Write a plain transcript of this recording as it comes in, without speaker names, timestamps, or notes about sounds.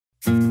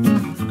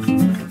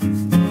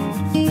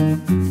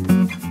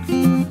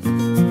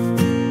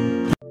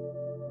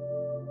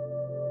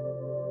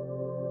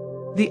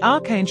The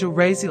Archangel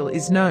Raziel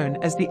is known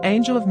as the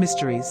Angel of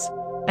Mysteries,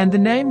 and the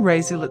name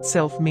Raziel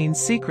itself means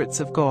secrets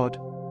of God.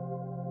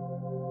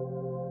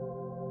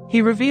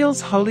 He reveals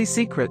holy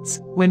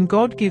secrets when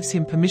God gives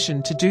him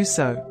permission to do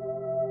so.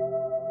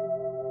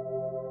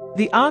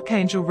 The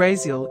Archangel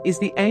Raziel is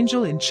the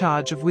angel in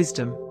charge of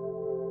wisdom.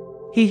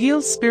 He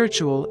heals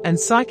spiritual and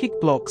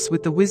psychic blocks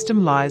with the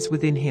wisdom lies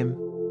within him.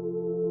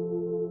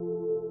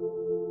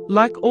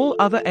 Like all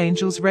other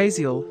angels,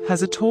 Raziel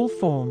has a tall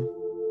form.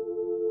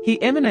 He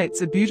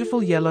emanates a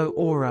beautiful yellow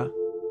aura.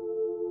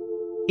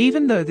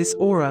 Even though this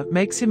aura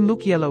makes him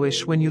look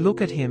yellowish when you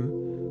look at him,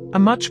 a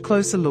much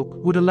closer look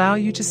would allow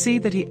you to see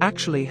that he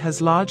actually has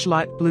large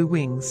light blue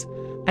wings,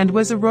 and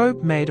wears a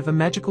robe made of a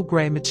magical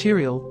grey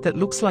material that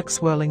looks like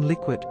swirling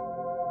liquid.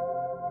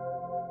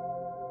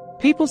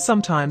 People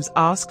sometimes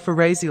ask for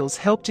Raziel's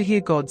help to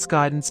hear God's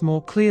guidance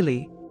more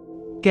clearly,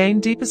 gain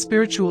deeper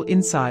spiritual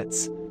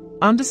insights,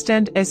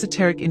 understand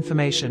esoteric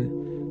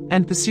information,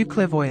 and pursue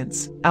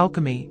clairvoyance,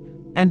 alchemy,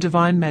 and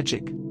divine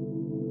magic.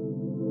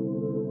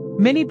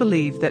 Many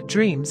believe that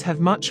dreams have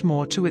much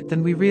more to it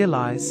than we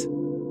realize.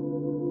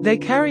 They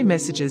carry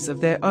messages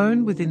of their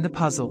own within the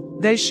puzzle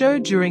they show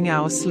during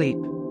our sleep.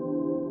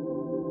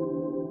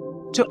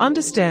 To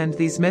understand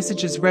these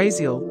messages,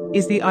 Raziel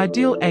is the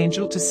ideal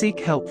angel to seek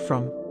help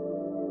from.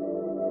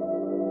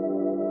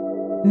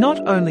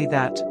 Not only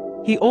that,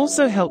 he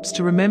also helps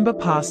to remember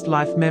past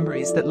life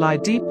memories that lie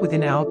deep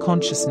within our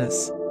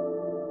consciousness.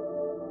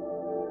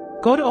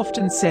 God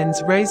often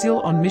sends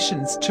Raziel on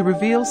missions to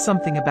reveal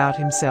something about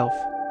himself.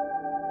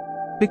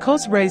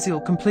 Because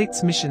Raziel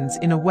completes missions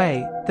in a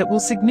way that will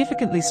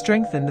significantly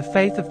strengthen the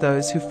faith of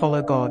those who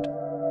follow God.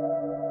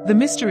 The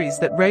mysteries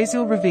that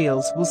Raziel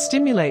reveals will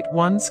stimulate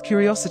one's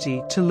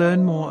curiosity to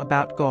learn more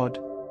about God.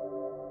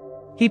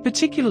 He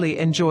particularly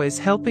enjoys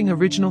helping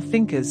original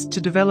thinkers to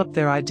develop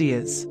their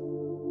ideas.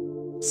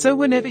 So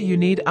whenever you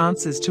need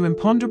answers to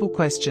imponderable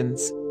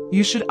questions,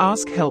 you should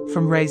ask help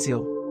from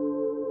Raziel.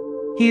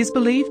 He is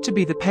believed to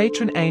be the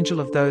patron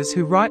angel of those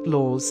who write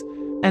laws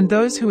and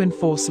those who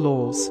enforce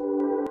laws.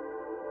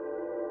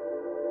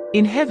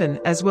 In heaven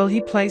as well,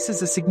 he plays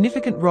a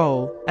significant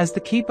role as the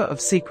keeper of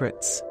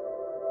secrets.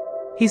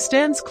 He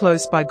stands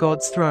close by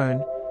God's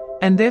throne,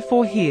 and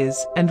therefore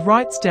hears and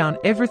writes down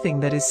everything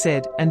that is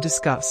said and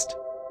discussed.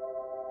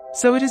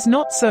 So it is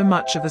not so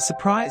much of a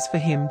surprise for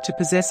him to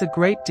possess a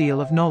great deal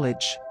of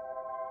knowledge.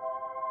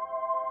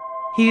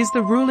 He is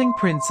the ruling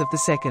prince of the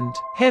second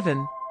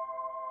heaven.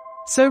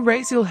 So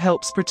Raziel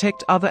helps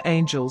protect other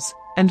angels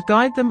and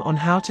guide them on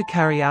how to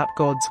carry out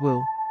God's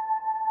will.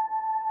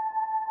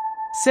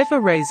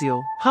 Sefer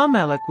Raziel,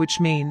 Ha-Malach, which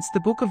means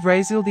the Book of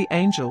Raziel the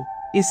Angel,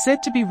 is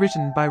said to be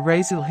written by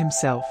Raziel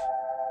himself.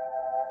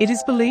 It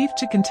is believed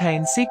to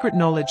contain secret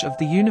knowledge of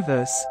the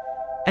universe,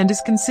 and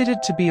is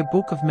considered to be a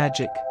book of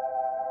magic.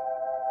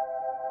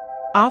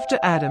 After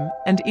Adam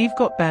and Eve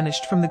got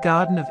banished from the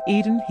Garden of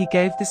Eden, he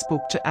gave this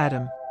book to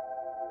Adam.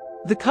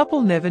 The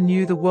couple never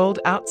knew the world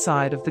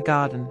outside of the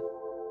garden.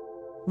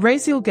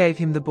 Raziel gave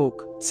him the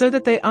book, so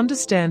that they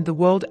understand the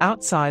world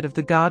outside of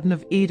the Garden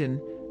of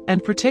Eden,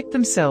 and protect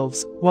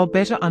themselves while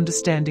better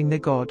understanding their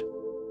God.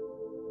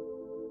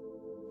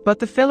 But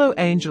the fellow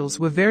angels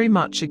were very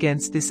much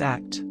against this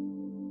act.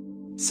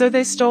 So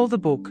they stole the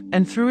book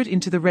and threw it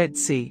into the Red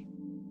Sea.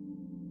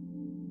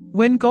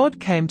 When God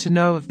came to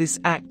know of this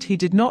act, he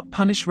did not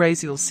punish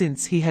Raziel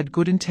since he had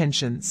good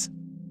intentions.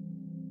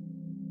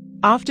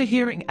 After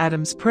hearing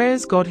Adam's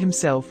prayers, God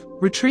himself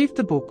retrieved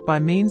the book by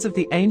means of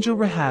the angel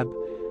Rahab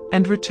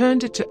and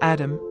returned it to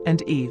Adam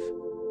and Eve.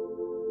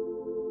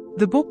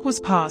 The book was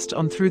passed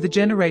on through the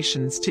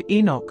generations to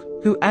Enoch,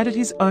 who added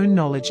his own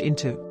knowledge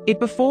into it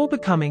before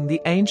becoming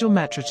the angel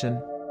Matreton.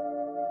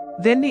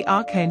 Then the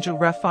Archangel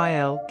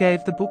Raphael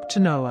gave the book to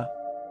Noah.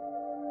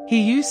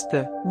 He used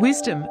the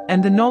wisdom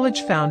and the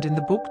knowledge found in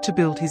the book to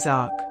build his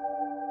ark.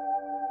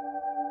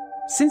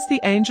 Since the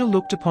angel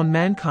looked upon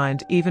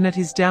mankind even at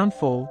his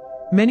downfall,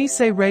 many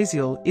say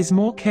Raziel is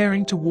more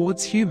caring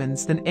towards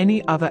humans than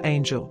any other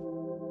angel.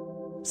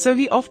 So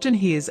he often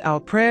hears our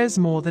prayers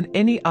more than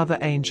any other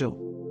angel.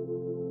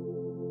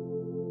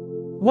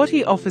 What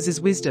he offers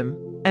is wisdom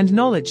and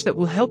knowledge that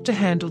will help to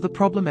handle the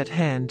problem at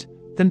hand,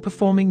 than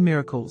performing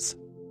miracles.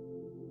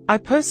 I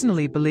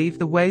personally believe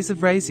the ways of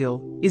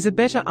Raziel is a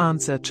better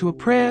answer to a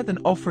prayer than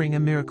offering a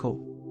miracle.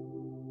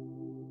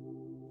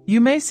 You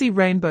may see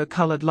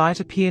rainbow-colored light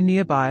appear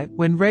nearby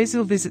when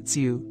Raziel visits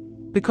you,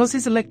 because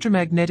his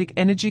electromagnetic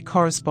energy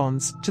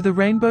corresponds to the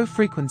rainbow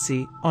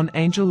frequency on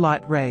angel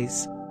light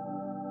rays.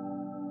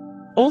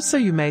 Also,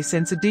 you may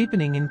sense a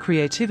deepening in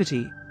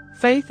creativity,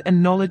 faith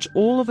and knowledge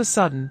all of a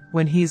sudden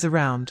when he is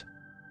around.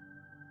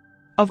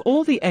 Of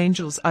all the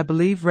angels, I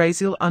believe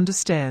Raziel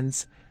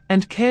understands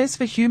and cares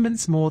for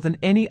humans more than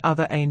any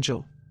other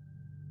angel.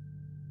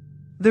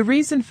 The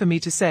reason for me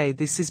to say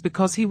this is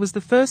because he was the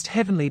first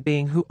heavenly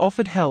being who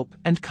offered help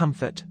and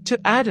comfort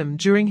to Adam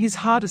during his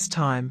hardest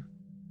time.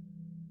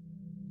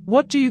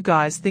 What do you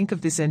guys think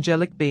of this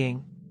angelic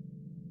being?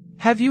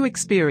 Have you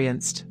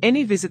experienced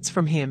any visits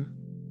from him?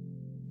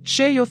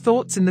 Share your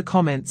thoughts in the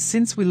comments,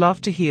 since we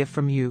love to hear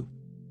from you.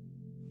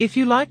 If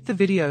you liked the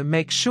video,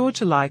 make sure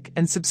to like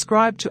and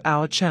subscribe to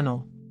our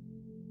channel.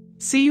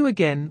 See you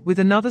again with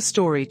another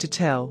story to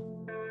tell.